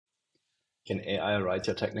Can AI write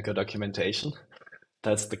your technical documentation?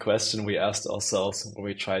 That's the question we asked ourselves when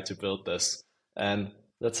we tried to build this. And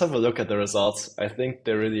let's have a look at the results. I think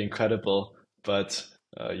they're really incredible, but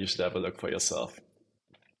you should have a look for yourself.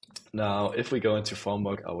 Now, if we go into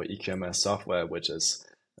Formwork, our eQMS software, which is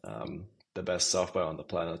the best software on the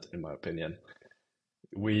planet, in my opinion,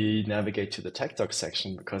 we navigate to the tech doc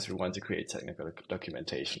section because we want to create technical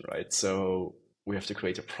documentation, right? So we have to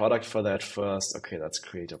create a product for that first. Okay, let's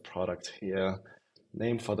create a product here.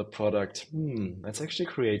 Name for the product. Let's actually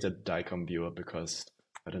create a DICOM viewer because,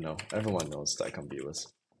 I don't know, everyone knows DICOM viewers.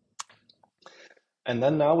 And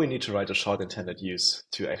then now we need to write a short intended use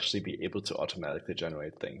to actually be able to automatically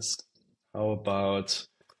generate things. How about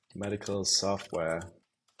medical software?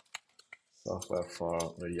 Software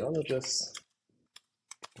for radiologists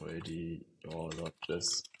to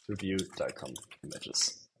view DICOM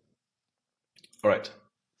images. All right,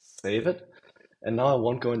 save it. And now I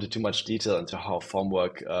won't go into too much detail into how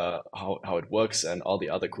Formwork, how it works and all the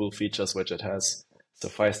other cool features which it has.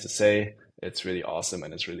 Suffice to say, it's really awesome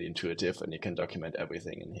and it's really intuitive and you can document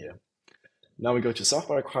everything in here. Now we go to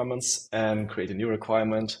software requirements and create a new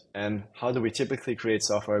requirement. And how do we typically create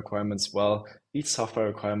software requirements? Well, each software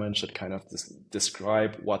requirement should kind of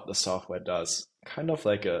describe what the software does, kind of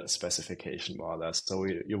like a specification more or less. So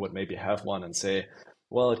you would maybe have one and say,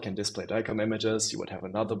 well, it can display DICOM images. You would have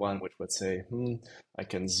another one which would say, I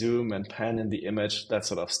can zoom and pan in the image, that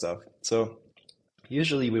sort of stuff. So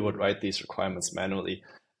usually we would write these requirements manually,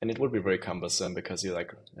 and it would be very cumbersome because you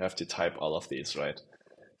have to type all of these, right?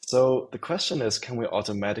 So the question is, can we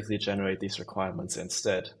automatically generate these requirements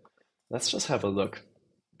instead? Let's just have a look.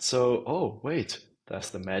 So, oh, wait, there's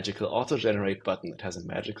the magical auto-generate button. It has a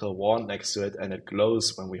magical wand next to it and it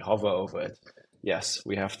glows when we hover over it. Yes,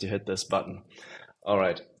 we have to hit this button. All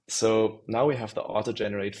right, so now we have the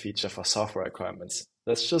auto-generate feature for software requirements.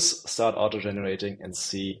 Let's just start auto-generating and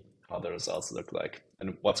see how the results look like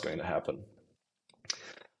and what's going to happen.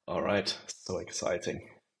 All right, so exciting.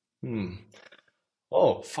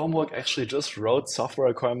 Oh, Formwork actually just wrote software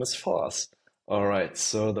requirements for us. All right,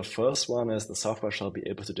 so the first one is the software shall be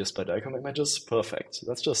able to display DICOM images. Perfect.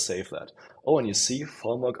 Let's just save that. Oh, and you see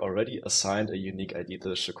Formwork already assigned a unique ID to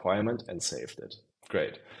this requirement and saved it.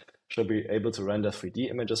 Great. Should be able to render 3D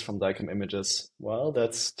images from DICOM images. Well,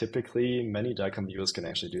 that's typically many DICOM viewers can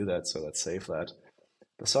actually do that, so let's save that.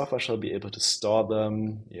 The software shall be able to store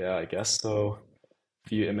them. Yeah, I guess so.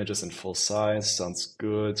 View images in full size, sounds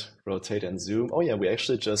good. Rotate and zoom. Oh yeah, we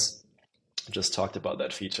actually just talked about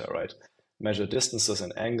that feature, right? Measure distances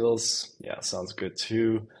and angles. Yeah, sounds good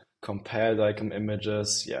too. Compare DICOM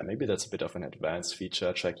images. Yeah, maybe that's a bit of an advanced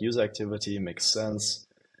feature. Track user activity, makes sense.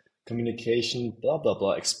 Communication, blah blah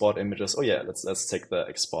blah. Export images. Oh yeah, let's take the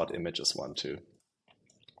export images one too.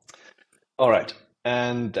 All right,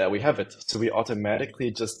 and there we have it. So we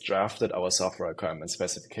automatically just drafted our software requirement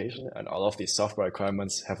specification, and all of these software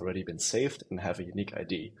requirements have already been saved and have a unique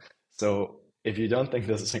ID. So if you don't think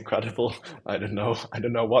this is incredible, I don't know. I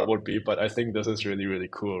don't know what would be, but I think this is really, really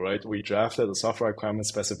cool, right? We drafted a software requirement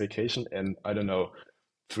specification in, I don't know,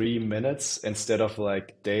 3 minutes instead of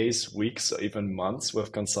like days, weeks, or even months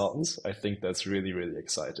with consultants. I think that's really, really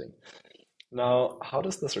exciting. Now, how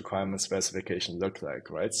does this requirement specification look like,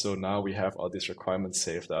 right? So now we have all these requirements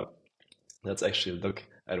saved up. Let's actually look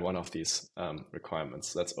at one of these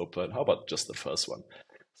requirements. Let's open, how about just the first one?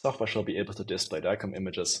 Software shall be able to display DICOM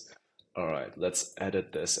images. All right, let's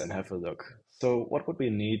edit this and have a look. So what would we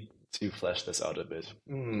need to flesh this out a bit?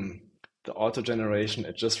 The auto generation,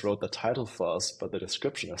 it just wrote the title for us, but the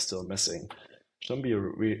description is still missing.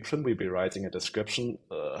 Shouldn't we be writing a description?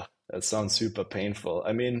 That sounds super painful.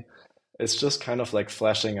 I mean, it's just kind of like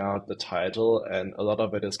fleshing out the title, and a lot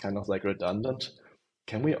of it is kind of like redundant.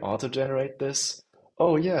 Can we auto-generate this?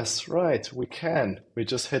 Oh, yes, right, we can. We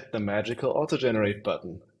just hit the magical auto-generate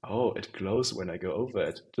button. Oh, it glows when I go over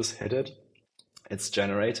it. Just hit it. It's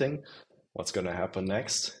generating. What's going to happen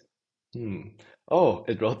next? Hmm. Oh,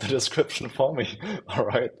 it wrote the description for me. All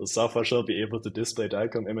right, the software shall be able to display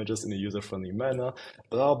DICOM images in a user-friendly manner,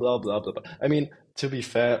 blah, blah, blah, blah, blah. I mean, to be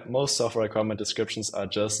fair, most software requirement descriptions are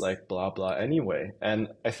just like blah, blah anyway. And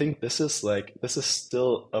I think this is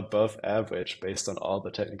still above average based on all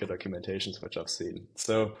the technical documentations which I've seen.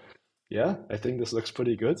 So yeah, I think this looks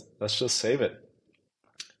pretty good. Let's just save it.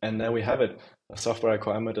 And there we have it. A software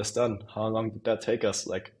requirement is done. How long did that take us?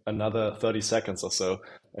 Like another 30 seconds or so.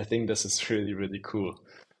 I think this is really, really cool.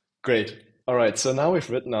 Great. All right, so now we've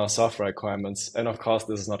written our software requirements, and of course,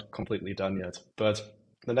 this is not completely done yet. But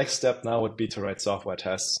the next step now would be to write software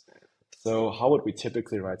tests. So how would we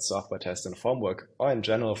typically write software tests in Formwork or in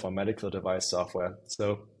general for medical device software?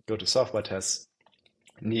 So go to software tests,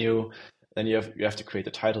 new, Then you have to create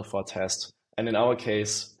a title for a test. And in our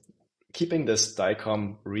case, keeping this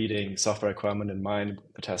DICOM reading software requirement in mind,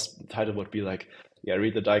 the test title would be like, yeah,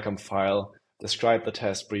 read the DICOM file, describe the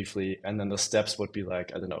test briefly, and then the steps would be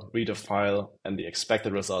like, I don't know, read a file, and the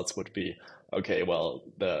expected results would be, okay, well,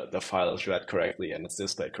 the file is read correctly and it's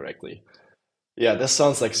displayed correctly. Yeah, this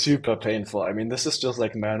sounds like super painful. I mean, this is just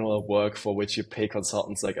like manual work for which you pay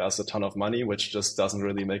consultants like us a ton of money, which just doesn't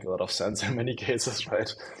really make a lot of sense in many cases, right?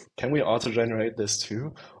 Can we auto-generate this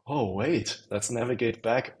too? Oh, wait, let's navigate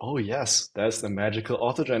back. Oh, yes, there's the magical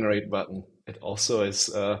auto-generate button. It also is,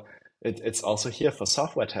 it's also here for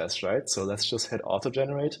software tests, right? So let's just hit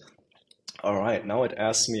auto-generate. All right, now it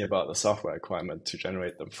asks me about the software requirement to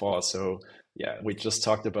generate them for. So yeah, we just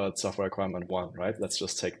talked about software requirement one, right? Let's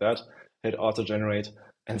just take that, hit auto generate,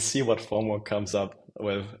 and see what Formwork comes up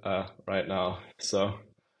with right now. So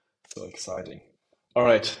exciting. All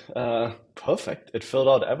right, perfect. It filled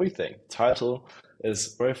out everything. Title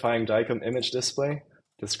is verifying DICOM image display.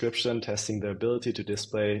 Description, testing the ability to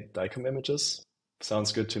display DICOM images.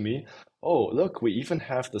 Sounds good to me. Oh, look, we even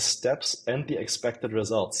have the steps and the expected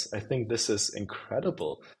results. I think this is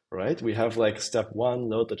incredible, right? We have like step one,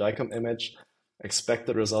 load the DICOM image.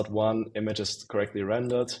 Expected result one, image is correctly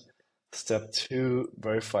rendered. Step two,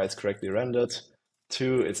 verify it's correctly rendered.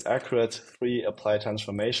 Two, it's accurate. Three, apply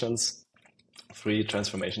transformations. Three,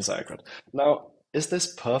 transformations are accurate. Now, is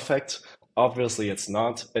this perfect? Obviously, it's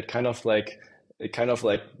not. It kind of like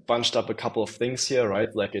bunched up a couple of things here, right?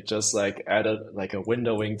 Like it just like added like a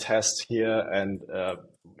windowing test here, and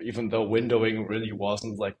even though windowing really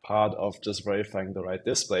wasn't like part of just verifying the right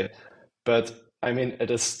display, but I mean, it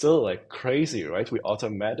is still like crazy, right? We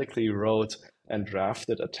automatically wrote and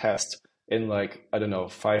drafted a test in like, I don't know,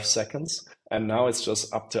 5 seconds. And now it's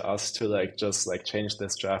just up to us to like just like change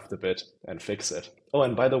this draft a bit and fix it. Oh,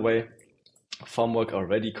 and by the way, Formwork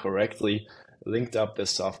already correctly linked up this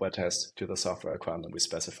software test to the software requirement we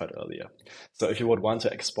specified earlier. So if you would want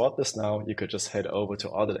to export this now, you could just head over to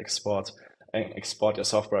Audit Export and export your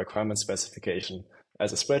software requirement specification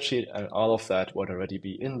as a spreadsheet, and all of that would already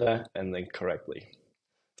be in there and linked correctly.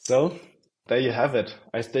 So there you have it.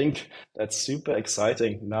 I think that's super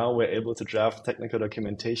exciting. Now we're able to draft technical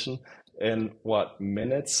documentation in what,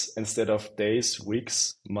 minutes instead of days,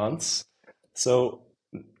 weeks, months. So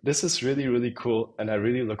this is really, really cool, and I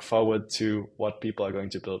really look forward to what people are going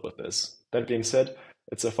to build with this. That being said,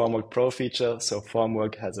 it's a Formwork Pro feature, so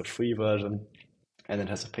Formwork has a free version and it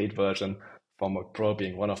has a paid version, Formwork Pro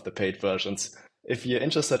being one of the paid versions. If you're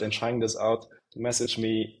interested in trying this out, message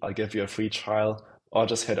me, I'll give you a free trial, or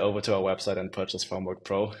just head over to our website and purchase Formwork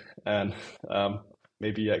Pro. And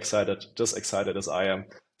maybe you're excited, just excited as I am,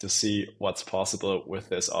 to see what's possible with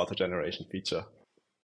this auto generation feature.